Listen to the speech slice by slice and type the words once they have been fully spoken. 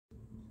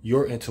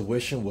Your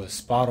intuition was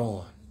spot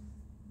on.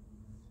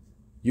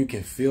 You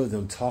can feel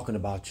them talking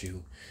about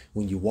you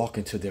when you walk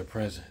into their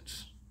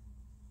presence.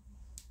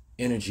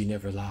 Energy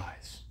never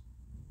lies.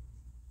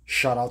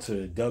 Shout out to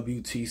the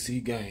W.T.C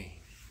Gang.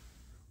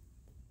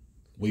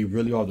 We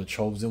really are the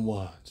chosen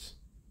ones.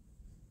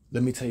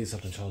 Let me tell you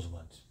something, chosen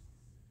ones.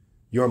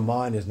 Your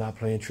mind is not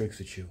playing tricks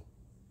with you.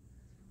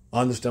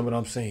 Understand what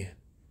I'm saying?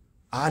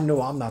 I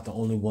know I'm not the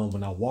only one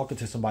when I walk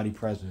into somebody's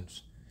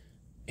presence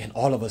and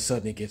all of a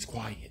sudden it gets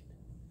quiet.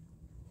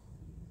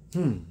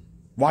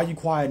 Why are you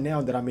quiet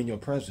now that I'm in your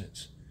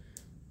presence?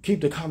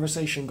 Keep the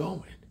conversation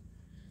going.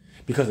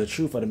 Because the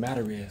truth of the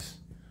matter is,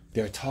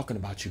 they're talking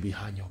about you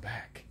behind your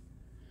back.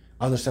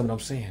 Understand what I'm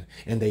saying?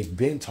 And they've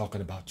been talking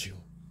about you.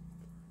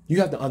 You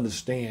have to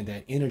understand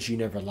that energy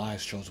never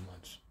lies, chosen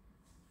ones.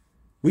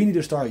 We need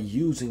to start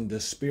using the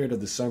spirit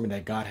of discernment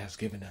that God has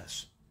given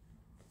us.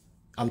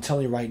 I'm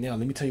telling you right now,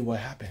 let me tell you what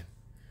happened.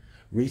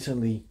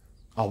 Recently,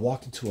 I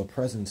walked into a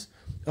presence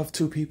of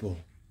two people.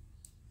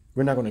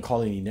 We're not going to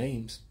call any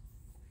names.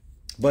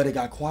 But it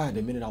got quiet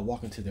the minute I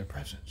walk into their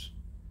presence.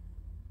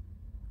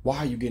 Why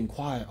are you getting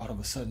quiet all of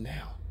a sudden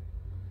now?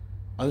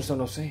 Understand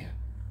what I'm saying?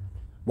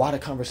 Why the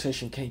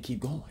conversation can't keep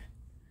going?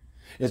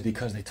 It's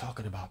because they're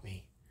talking about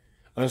me.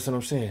 Understand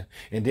what I'm saying?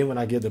 And then when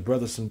I give the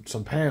brother some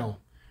pound,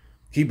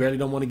 he barely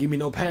don't want to give me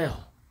no pound.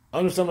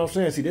 Understand what I'm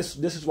saying? See, this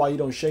is why you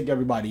don't shake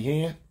everybody's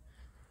hand.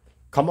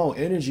 Come on,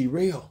 energy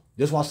real.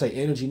 This is why I say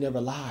energy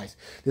never lies.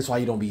 This is why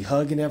you don't be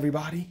hugging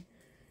everybody.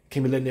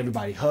 Can't be letting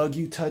everybody hug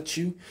you, touch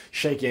you,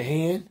 shake your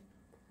hand.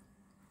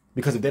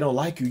 Because if they don't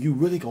like you, you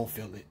really gonna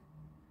feel it.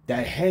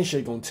 That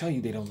handshake gonna tell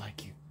you they don't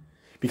like you.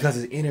 Because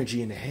it's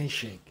energy in the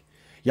handshake.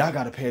 Y'all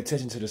gotta pay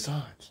attention to the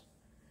signs.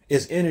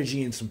 It's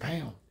energy in some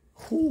pound.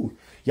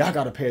 Y'all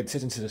gotta pay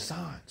attention to the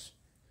signs.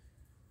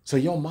 So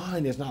your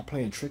mind is not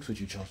playing tricks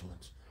with you, chosen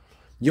ones.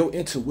 Your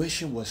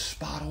intuition was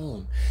spot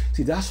on.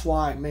 See, that's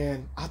why,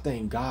 man, I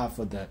thank God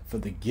for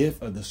the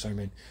gift of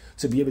discernment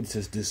to be able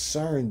to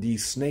discern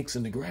these snakes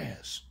in the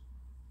grass.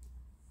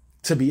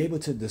 To be able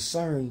to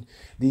discern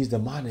these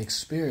demonic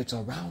spirits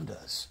around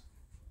us.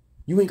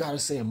 You ain't got to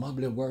say a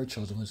mumbling word,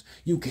 chosen ones.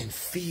 You can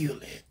feel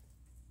it.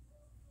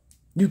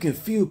 You can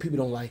feel people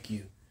don't like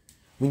you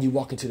when you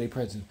walk into their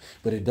presence.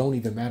 But it don't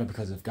even matter,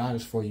 because if God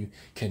is for you,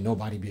 can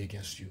nobody be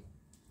against you.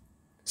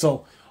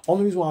 So,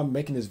 only reason why I'm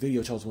making this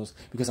video, chosen ones,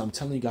 because I'm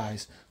telling you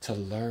guys to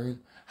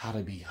learn how to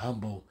be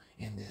humble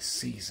in this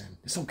season.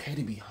 It's okay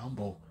to be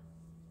humble.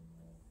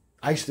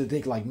 I used to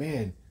think like,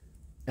 man,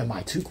 am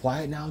I too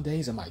quiet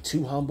nowadays? Am I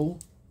too humble?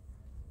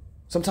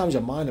 Sometimes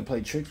your mind will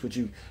play tricks with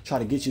you, try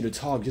to get you to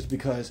talk just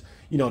because,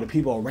 you know, the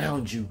people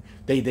around you,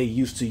 they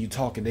used to you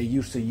talking. They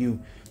used to you,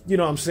 you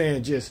know what I'm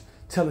saying, just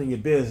telling your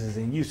business,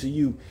 and used to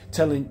you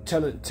telling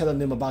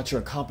them about your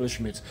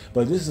accomplishments.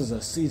 But this is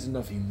a season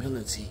of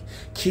humility.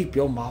 Keep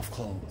your mouth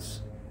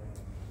closed.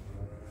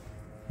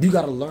 You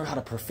got to learn how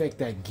to perfect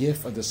that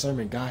gift of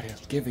discernment God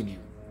has given you.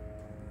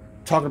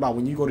 Talking about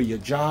when you go to your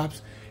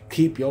jobs,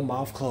 keep your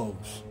mouth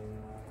closed.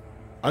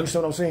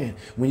 Understand what I'm saying?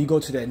 When you go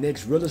to that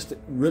next real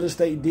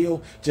estate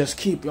deal, just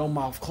keep your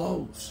mouth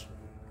closed.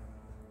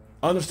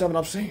 Understand what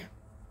I'm saying?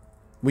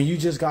 When you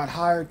just got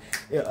hired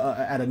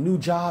at a new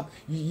job,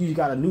 you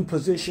got a new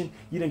position,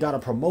 you done got a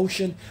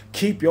promotion,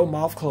 keep your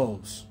mouth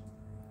closed.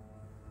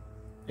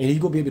 And you're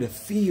going to be able to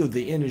feel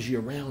the energy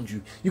around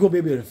you. You're going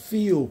to be able to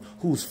feel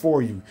who's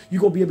for you. You're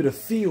going to be able to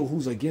feel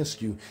who's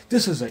against you.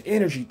 This is an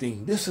energy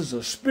thing. This is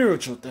a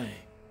spiritual thing.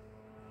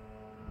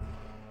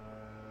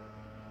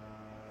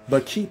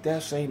 But keep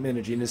that same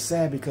energy. And it's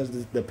sad because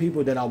the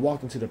people that I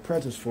walk into the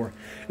presence for,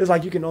 it's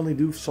like you can only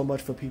do so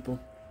much for people.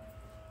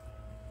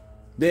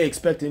 They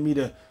expecting me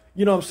to,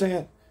 you know what I'm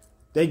saying?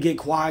 They get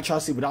quiet, try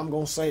to see what I'm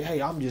going to say.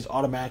 Hey, I'm just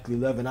automatically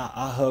loving. I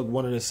hugged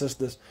one of the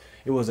sisters.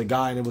 It was a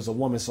guy and it was a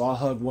woman. So I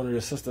hugged one of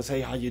the sisters.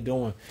 Hey, how you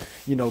doing?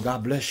 You know,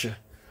 God bless you.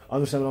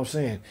 Understand what I'm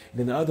saying? And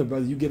then the other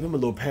brother, you give him a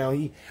little pound.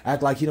 He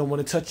act like he don't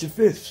want to touch your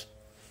fists.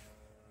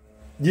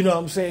 You know what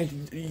I'm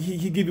saying?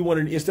 He give you one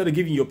of, instead of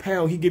giving you a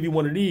pound, he give you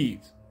one of these.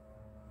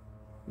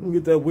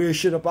 Get that weird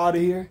shit up out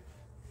of here.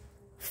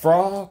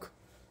 Frog.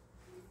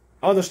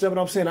 Understand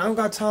what I'm saying? I don't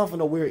got time for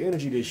no weird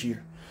energy this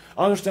year.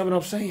 Understand what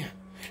I'm saying?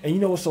 And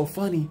you know what's so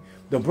funny?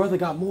 The brother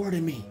got more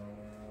than me.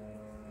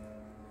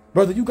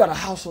 Brother, you got a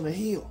house on the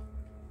hill.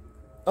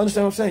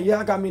 Understand what I'm saying? Yeah,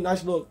 I got me a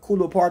nice little cool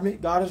little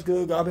apartment. God is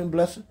good. God been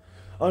blessing.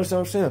 Understand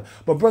what I'm saying?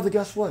 But brother,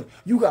 guess what?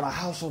 You got a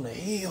house on the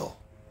hill.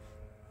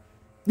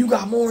 You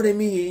got more than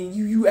me and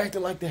you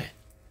acting like that.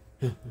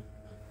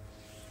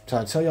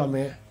 Trying to tell y'all,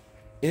 man,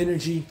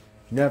 energy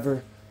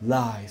never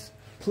lies.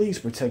 Please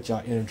protect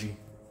y'all energy.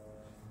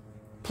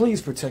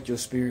 Please protect your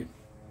spirit.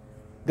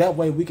 That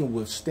way we can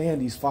withstand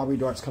these fiery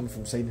darts coming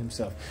from Satan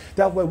himself.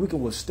 That way we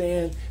can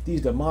withstand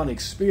these demonic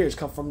spirits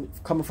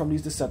coming from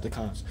these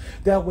Decepticons.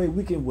 That way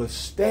we can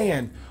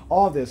withstand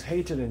all this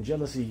hatred and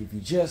jealousy if you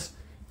just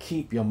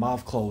keep your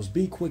mouth closed.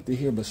 Be quick to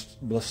hear,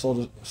 but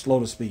slow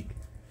to speak.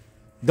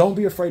 Don't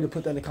be afraid to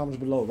put that in the comments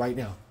below right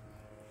now.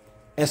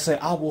 And say,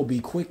 I will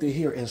be quick to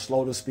hear and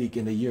slow to speak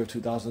in the year of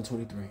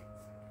 2023.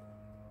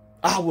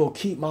 I will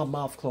keep my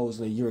mouth closed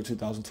in the year of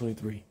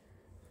 2023.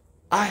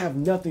 I have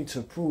nothing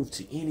to prove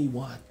to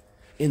anyone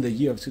in the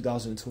year of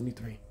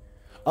 2023.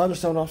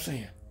 Understand what I'm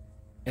saying?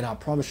 And I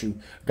promise you,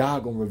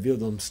 God gonna reveal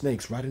them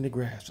snakes right in the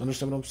grass.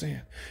 Understand what I'm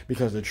saying?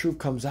 Because the truth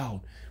comes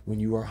out when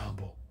you are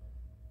humble.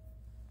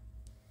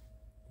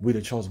 We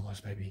the chosen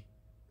ones, baby.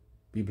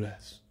 Be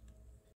blessed.